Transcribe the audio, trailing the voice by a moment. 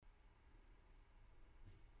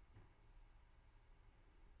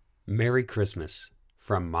Merry Christmas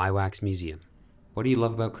from My Wax Museum. What do you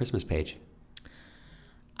love about Christmas, Paige?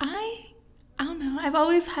 I don't know. I've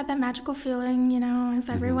always had that magical feeling, as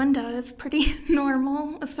everyone does. Pretty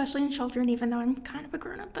normal, especially in children, even though I'm kind of a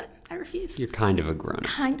grown-up, but I refuse. You're kind of a grown-up.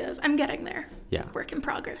 Kind of. I'm getting there. Yeah. Work in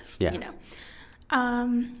progress, Yeah.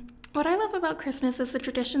 What I love about Christmas is the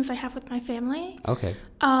traditions I have with my family. Okay.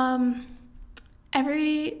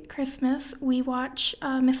 Every Christmas, we watch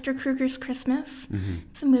Mr. Kruger's Christmas. Mm-hmm.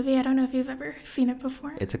 It's a movie. I don't know if you've ever seen it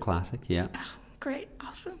before. It's a classic, yeah. Oh, great.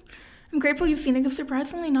 Awesome. I'm grateful you've seen it because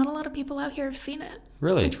surprisingly not a lot of people out here have seen it.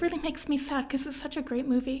 Really? Which really makes me sad because it's such a great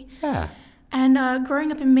movie. Yeah. And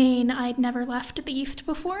growing up in Maine, I'd never left the East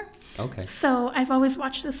before. Okay. So I've always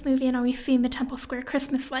watched this movie and always seen the Temple Square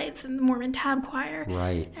Christmas lights and the Mormon Tab Choir.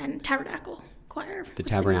 Right. And Tabernacle Choir. The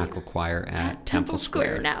Tabernacle Choir at Temple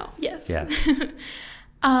Square. Now, yes. Yeah.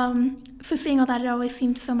 So seeing all that, it always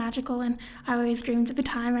seemed so magical, and I always dreamed of the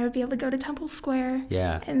time I would be able to go to Temple Square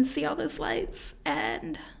and see all those lights.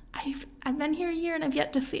 And I've been here a year and I've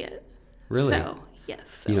yet to see it. Really? So, yes.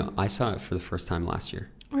 So. I saw it for the first time last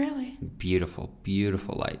year. Really? Beautiful,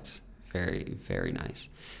 beautiful lights. Very, very nice.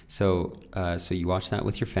 So you watch that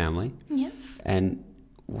with your family? Yes. And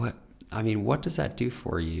what does that do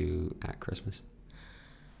for you at Christmas?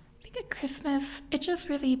 I think at Christmas, it just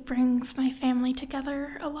really brings my family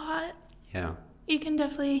together a lot. Yeah. You can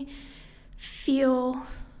definitely feel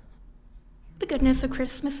the goodness of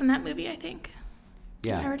Christmas in that movie, I think.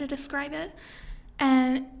 Yeah. If I were to describe it.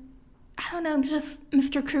 And I don't know, just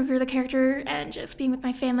Mr. Kruger, the character, and just being with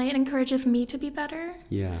my family, it encourages me to be better.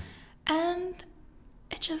 Yeah. And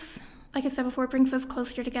it just, like I said before, brings us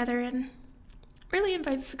closer together and really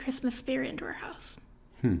invites the Christmas spirit into our house.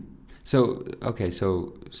 So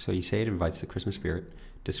you say it invites the Christmas spirit.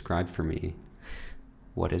 Describe for me,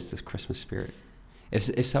 what is this Christmas spirit?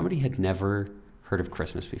 If somebody had never heard of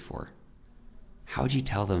Christmas before, how would you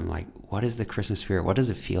tell them, what is the Christmas spirit? What does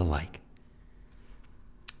it feel like?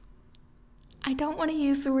 I don't want to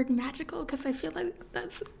use the word magical because I feel like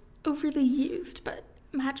that's overly used, but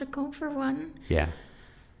magical for one. Yeah.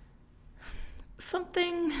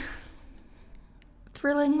 Something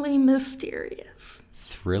thrillingly mysterious.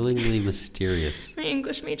 Thrillingly mysterious. My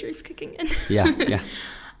English major is kicking in. Yeah.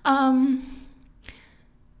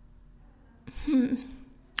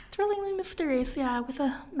 Thrillingly mysterious, yeah, with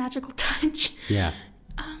a magical touch. Yeah.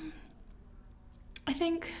 I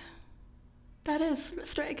think that is the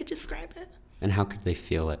best way I could describe it. And how could they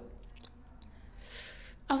feel it?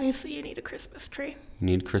 Obviously, you need a Christmas tree. You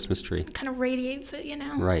need a Christmas tree. It kind of radiates it,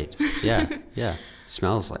 Right. Yeah. It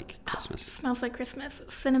smells like Christmas. It smells like Christmas.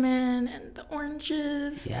 Cinnamon and the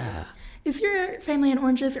oranges. Yeah. Is your family an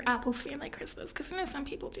oranges or apples family at Christmas? Because I know some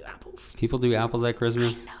people do apples. People do apples at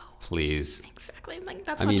Christmas? I know. Please. Exactly.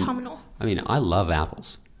 That's autumnal. I love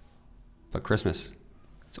apples. But Christmas,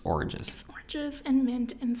 it's oranges. It's oranges and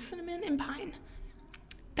mint and cinnamon and pine.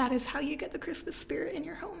 That is how you get the Christmas spirit in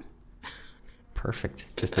your home. Perfect.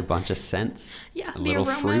 Just a bunch of scents. Yeah, a little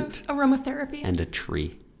fruit. Aromatherapy. And a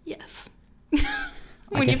tree. Yes.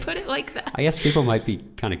 When you put it like that. I guess people might be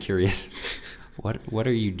kind of curious. What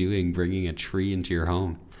are you doing bringing a tree into your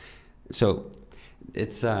home? So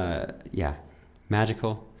it's,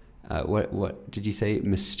 magical. What did you say?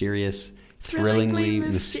 Mysterious. Thrillingly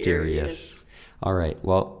mysterious. All right.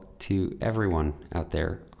 Well, to everyone out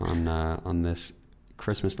there on this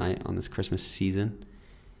Christmas night, on this Christmas season,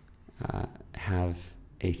 have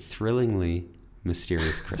a thrillingly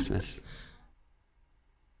mysterious Christmas.